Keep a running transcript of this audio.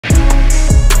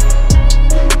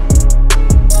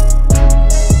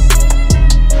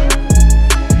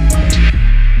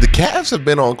Cavs have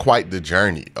been on quite the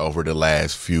journey over the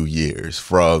last few years,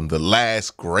 from the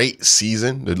last great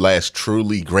season, the last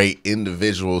truly great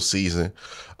individual season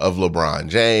of LeBron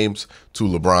James, to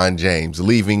LeBron James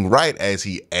leaving right as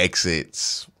he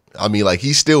exits. I mean, like,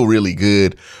 he's still really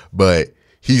good, but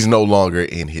he's no longer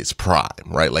in his prime,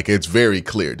 right? Like, it's very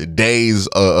clear. The days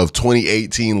of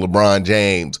 2018 LeBron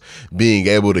James being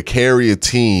able to carry a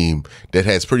team that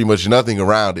has pretty much nothing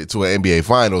around it to an NBA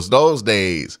Finals, those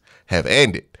days have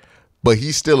ended. But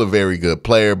he's still a very good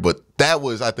player. But that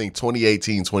was, I think,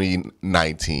 2018,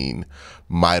 2019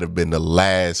 might have been the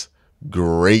last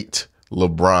great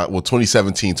LeBron. Well,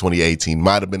 2017, 2018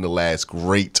 might have been the last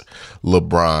great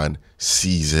LeBron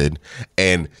season.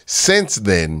 And since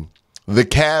then, the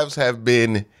Cavs have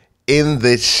been in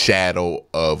the shadow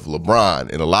of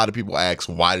LeBron. And a lot of people ask,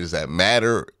 why does that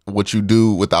matter what you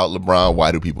do without LeBron?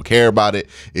 Why do people care about it?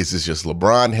 Is this just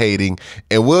LeBron hating?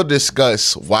 And we'll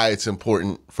discuss why it's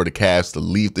important for the Cavs to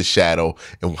leave the shadow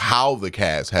and how the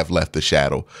Cavs have left the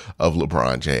shadow of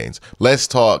LeBron James. Let's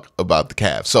talk about the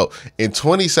Cavs. So in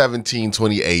 2017,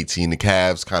 2018, the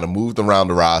Cavs kind of moved around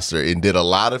the roster and did a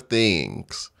lot of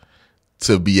things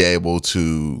to be able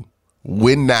to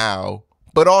win now,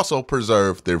 but also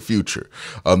preserve their future.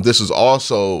 This was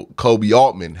also Kobe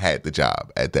Altman had the job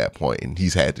at that point, and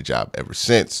he's had the job ever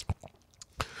since.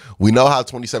 We know how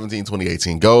 2017,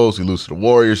 2018 goes. We lose to the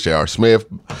Warriors, J.R. Smith,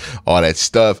 all that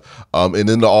stuff. And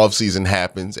then the offseason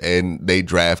happens, and they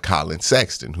draft Colin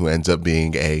Sexton, who ends up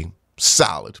being a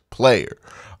solid player.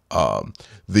 The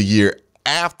year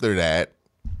after that,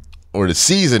 or the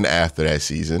season after that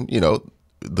season, you know,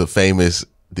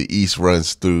 the East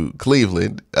runs through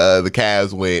Cleveland. The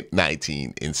Cavs went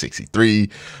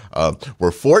 19-63, were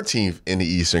 14th in the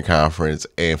Eastern Conference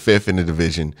and 5th in the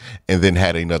division, and then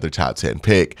had another top 10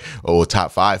 pick, or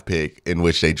top 5 pick, in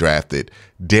which they drafted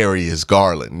Darius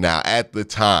Garland. Now, at the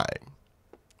time,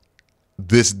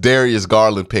 this Darius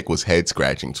Garland pick was head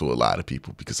scratching to a lot of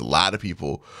people, because a lot of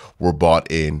people were bought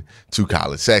in to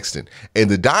Colin Sexton. And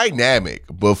the dynamic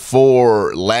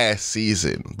before last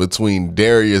season between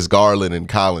Darius Garland and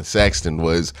Colin Sexton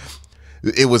was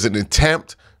an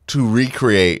attempt to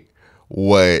recreate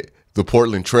what the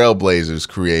Portland Trailblazers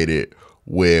created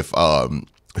with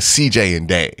CJ and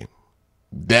Dame.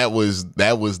 That was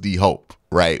the hope,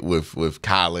 right? With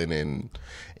Colin and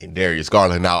Darius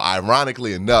Garland. Now,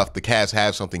 ironically enough, the Cavs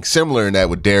have something similar in that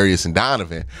with Darius and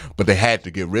Donovan, but they had to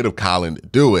get rid of Colin to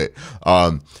do it.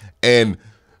 And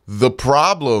the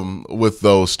problem with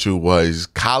those two was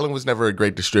Colin was never a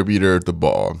great distributor of the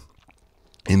ball,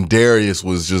 and Darius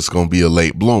was just going to be a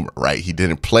late bloomer, right? He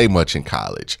didn't play much in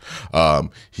college.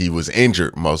 He was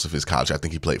injured most of his college. I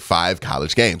think he played 5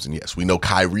 college games. And yes, we know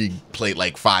Kyrie played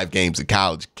like 5 games in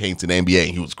college, came to the NBA,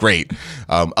 and he was great.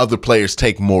 Other players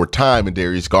take more time, and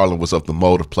Darius Garland was of the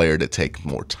mode of player that takes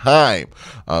more time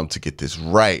to get this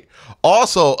right.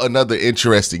 Also, another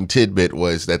interesting tidbit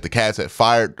was that the Cavs had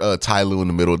fired Ty Lue in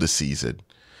the middle of the season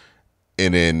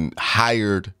and then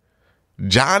hired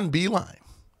John Beilein.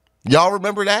 Y'all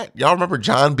remember that? Y'all remember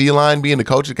John Beilein being the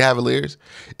coach of the Cavaliers?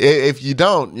 If you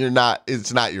don't,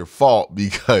 it's not your fault,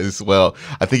 because, well,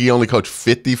 I think he only coached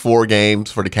 54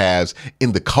 games for the Cavs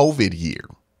in the COVID year.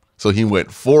 So he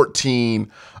went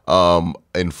 14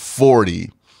 and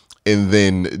 40, and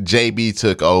then JB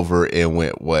took over and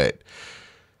went, what,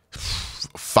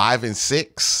 5 and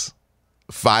 6?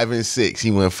 5 and 6.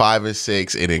 He went 5 and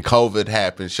 6, and then COVID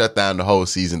happened, shut down the whole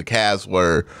season. The Cavs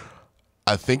were,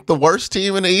 I think, the worst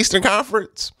team in the Eastern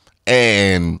Conference,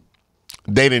 and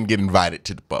they didn't get invited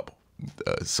to the bubble,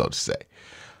 so to say.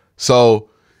 So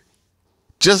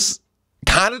just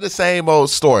kind of the same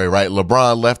old story, right?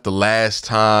 LeBron left the last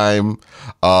time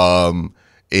for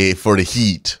the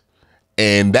Heat,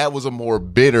 and that was a more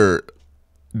bitter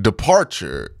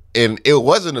departure. And it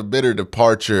wasn't a bitter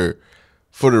departure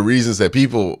for the reasons that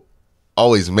people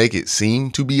always make it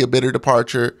seem to be a bitter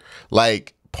departure.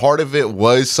 Like, part of it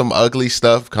was some ugly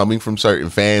stuff coming from certain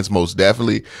fans, most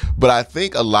definitely. But I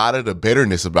think a lot of the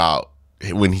bitterness about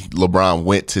when LeBron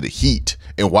went to the Heat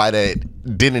and why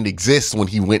that didn't exist when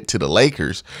he went to the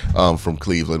Lakers from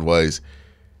Cleveland was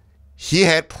he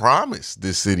had promised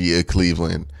the city of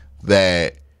Cleveland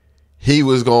that he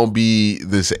was going to be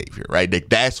the savior, right?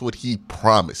 That's what he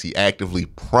promised. He actively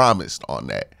promised on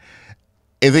that.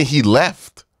 And then he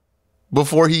left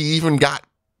before he even got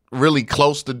really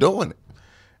close to doing it.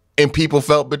 And people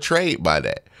felt betrayed by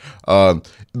that.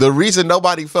 The reason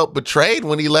nobody felt betrayed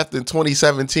when he left in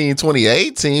 2017,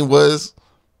 2018 was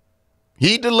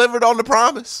he delivered on the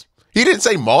promise. He didn't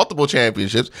say multiple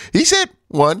championships. He said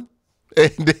one,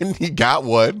 and then he got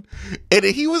one, and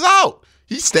then he was out.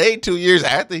 He stayed 2 years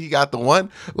after he got the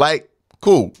one. Like,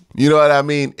 Cool. You know what I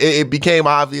mean? It became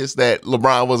obvious that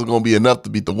LeBron wasn't going to be enough to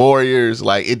beat the Warriors.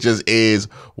 Like, it just is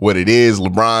what it is.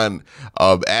 LeBron,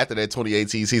 after that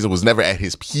 2018 season, was never at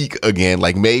his peak again.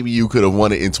 Like, maybe you could have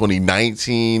won it in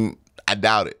 2019. I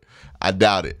doubt it.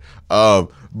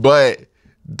 But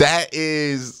that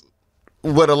is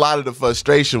what a lot of the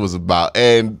frustration was about.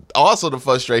 And also the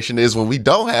frustration is when we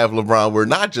don't have LeBron, we're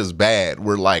not just bad,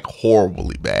 we're like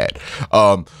horribly bad.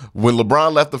 When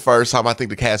LeBron left the first time, I think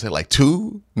the Cavs had like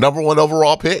 2 number 1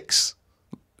 overall picks.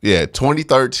 Yeah,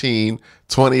 2013,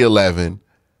 2011,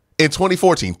 and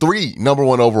 2014, 3 number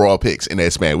 1 overall picks in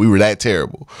that span. We were that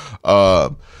terrible.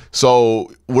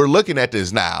 So we're looking at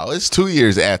this now. It's 2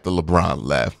 years after LeBron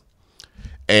left,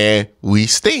 and we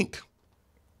stink.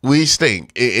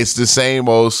 It's the same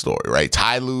old story, right?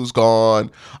 Ty Lue's gone.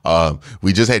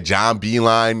 We just had John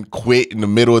Beeline quit in the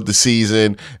middle of the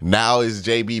season. Now is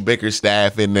JB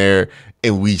Bickerstaff in there,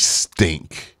 and we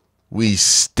stink. We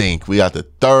got the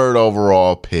 3rd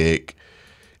overall pick.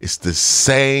 It's the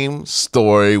same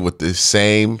story with the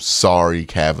same sorry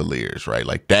Cavaliers, right?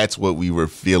 Like, that's what we were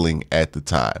feeling at the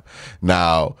time.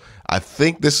 Now, I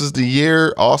think this is the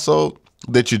year also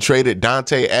that you traded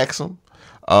Dante Exum.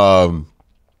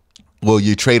 Well,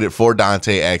 you traded for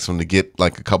Dante Exum to get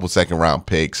like a couple 2nd-round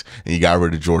picks, and you got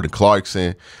rid of Jordan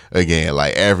Clarkson. Again,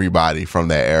 like, everybody from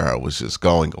that era was just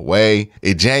going away.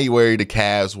 In January, the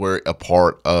Cavs were a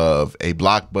part of a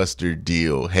blockbuster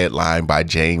deal headlined by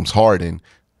James Harden,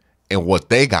 and what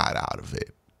they got out of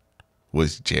it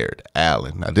was Jared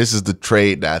Allen. Now, this is the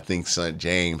trade that I think sent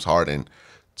James Harden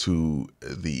to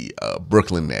the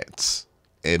Brooklyn Nets,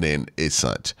 and then it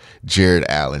sent Jared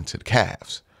Allen to the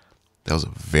Cavs. That was a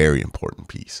very important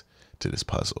piece to this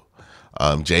puzzle.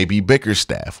 JB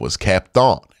Bickerstaff was kept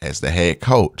on as the head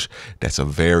coach. That's a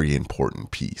very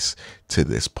important piece to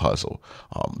this puzzle.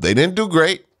 They didn't do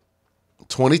great.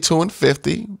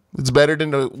 22-50. It's better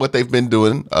than what they've been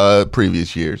doing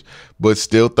previous years, but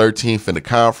still 13th in the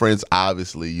conference.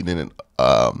 Obviously, you didn't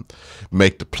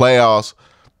make the playoffs,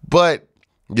 but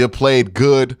you played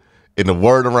good. And the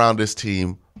word around this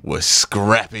team was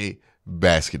scrappy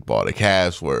basketball. The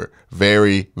Cavs were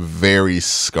very, very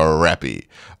scrappy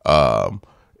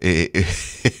in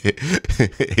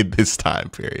this time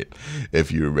period,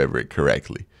 if you remember it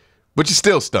correctly. But you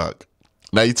still stunk.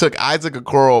 Now, you took Isaac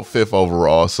Okoro 5th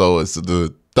overall, so it's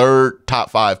the 3rd top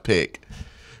 5 pick.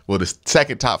 Well, the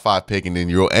 2nd top 5 pick, and then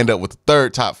you'll end up with the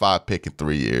 3rd top 5 pick in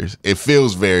 3 years. It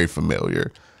feels very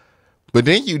familiar. But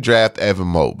then you draft Evan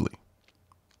Mobley,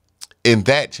 and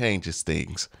that changes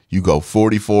things. You go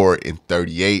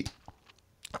 44-38,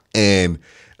 and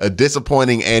a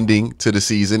disappointing ending to the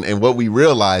season. And what we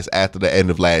realized after the end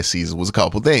of last season was a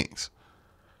couple things.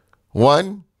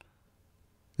 One,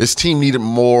 this team needed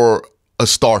a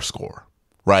star scorer,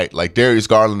 right? Like, Darius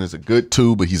Garland is a good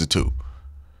 2, but he's a 2.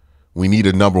 We need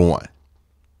a number 1.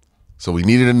 So we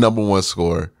needed a number 1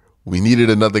 scorer. We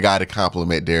needed another guy to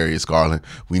complement Darius Garland.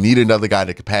 We need another guy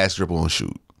that could pass, dribble, and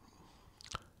shoot.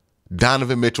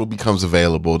 Donovan Mitchell becomes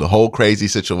available. The whole crazy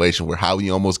situation where Howie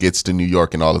almost gets to New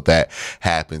York and all of that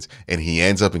happens, and he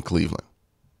ends up in Cleveland.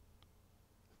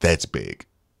 That's big.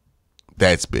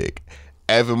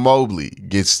 Evan Mobley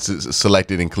gets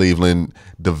selected in Cleveland,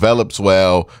 develops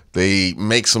well. They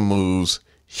make some moves.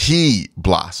 He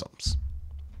blossoms.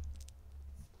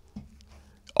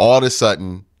 All of a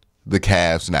sudden, the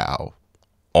Cavs now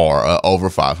are an over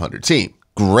 500 team.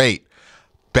 Great.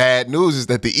 Bad news is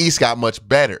that the East got much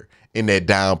better in that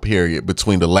down period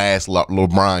between the last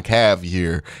LeBron Cav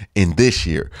year and this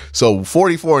year. So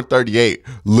 44-38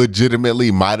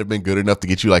 legitimately might have been good enough to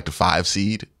get you like the 5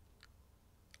 seed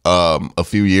a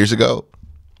few years ago.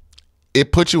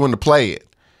 It put you in the play-in,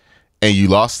 and you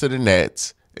lost to the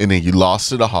Nets, and then you lost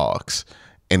to the Hawks,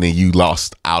 and then you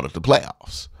lost out of the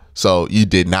playoffs. So you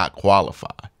did not qualify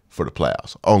for the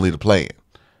playoffs, only the play-in.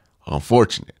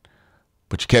 Unfortunate.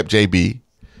 But you kept JB.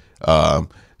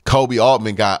 Kobe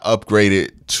Altman got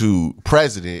upgraded to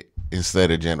president instead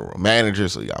of general manager,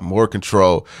 so you got more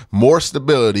control, more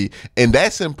stability, and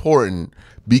that's important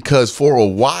because for a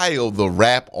while the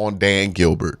rap on Dan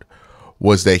Gilbert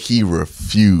was that he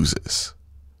refuses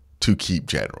to keep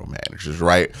general managers,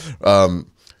 right?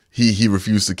 He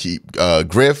refused to keep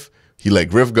Griff. He let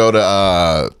Griff go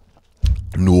to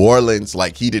New Orleans.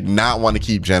 Like, he did not want to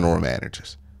keep general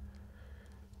managers.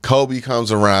 Kobe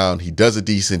comes around, he does a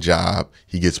decent job,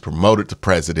 he gets promoted to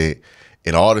president,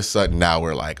 and all of a sudden now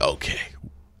we're like, okay,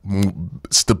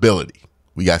 stability.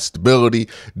 We got stability.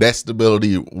 That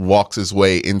stability walks its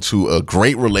way into a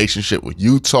great relationship with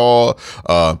Utah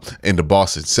and the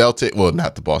Boston Celtics. Well,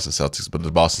 not the Boston Celtics, but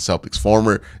the Boston Celtics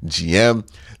former GM.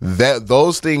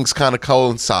 Those things kind of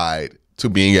coincide to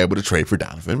being able to trade for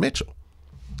Donovan Mitchell.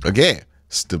 Again,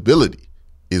 stability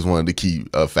is one of the key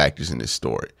factors in this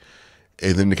story.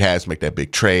 And then the Cavs make that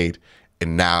big trade,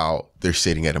 and now they're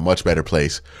sitting at a much better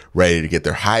place, ready to get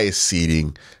their highest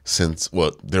seeding since,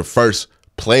 well, their first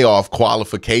playoff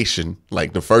qualification,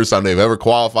 like the first time they've ever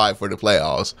qualified for the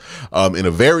playoffs in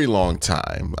a very long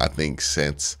time, I think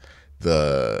since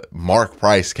the Mark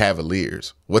Price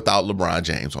Cavaliers without LeBron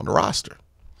James on the roster.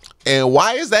 And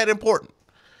why is that important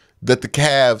that the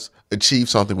Cavs achieve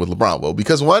something with LeBron? Well,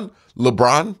 because one,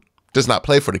 LeBron does not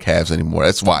play for the Cavs anymore.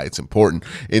 That's why it's important.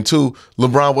 And two,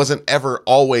 LeBron wasn't ever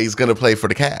always going to play for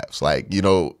the Cavs. Like, you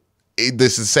know,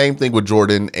 this is the same thing with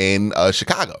Jordan and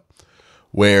Chicago,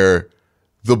 where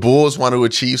the Bulls want to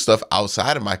achieve stuff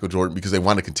outside of Michael Jordan because they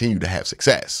want to continue to have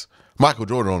success. Michael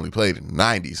Jordan only played in the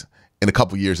 90s and a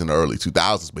couple years in the early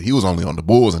 2000s, but he was only on the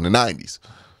Bulls in the 90s.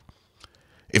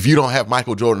 If you don't have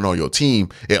Michael Jordan on your team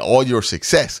and all your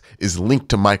success is linked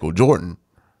to Michael Jordan,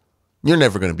 you're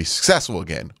never going to be successful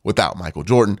again without Michael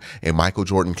Jordan, and Michael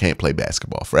Jordan can't play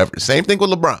basketball forever. Same thing with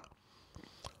LeBron.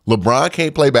 LeBron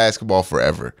can't play basketball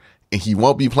forever, and he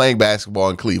won't be playing basketball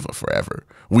in Cleveland forever.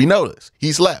 We know this.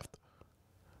 He's left.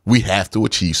 We have to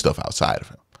achieve stuff outside of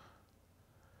him.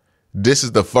 This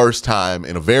is the first time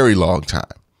in a very long time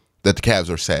that the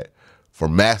Cavs are set for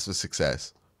massive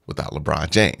success without LeBron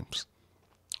James,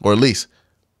 or at least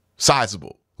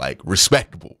sizable, like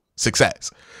respectable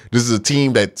success. This is a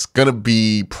team that's going to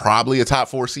be probably a top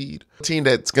 4 seed, a team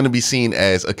that's going to be seen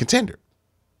as a contender.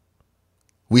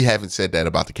 We haven't said that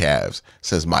about the Cavs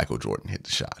since Michael Jordan hit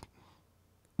the shot.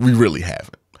 We really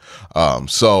haven't.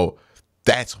 So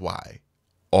that's why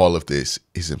all of this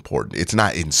is important. It's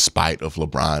not in spite of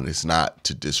LeBron. It's not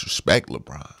to disrespect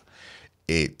LeBron.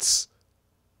 It's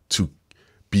to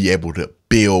be able to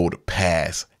build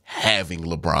past having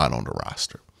LeBron on the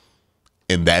roster.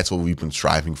 And that's what we've been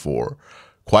striving for,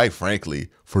 quite frankly,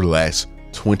 for the last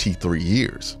 23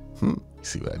 years.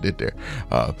 See what I did there?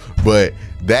 But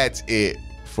that's it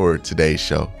for today's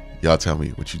show. Y'all tell me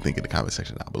what you think in the comment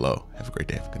section down below. Have a great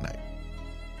day. Have a good night.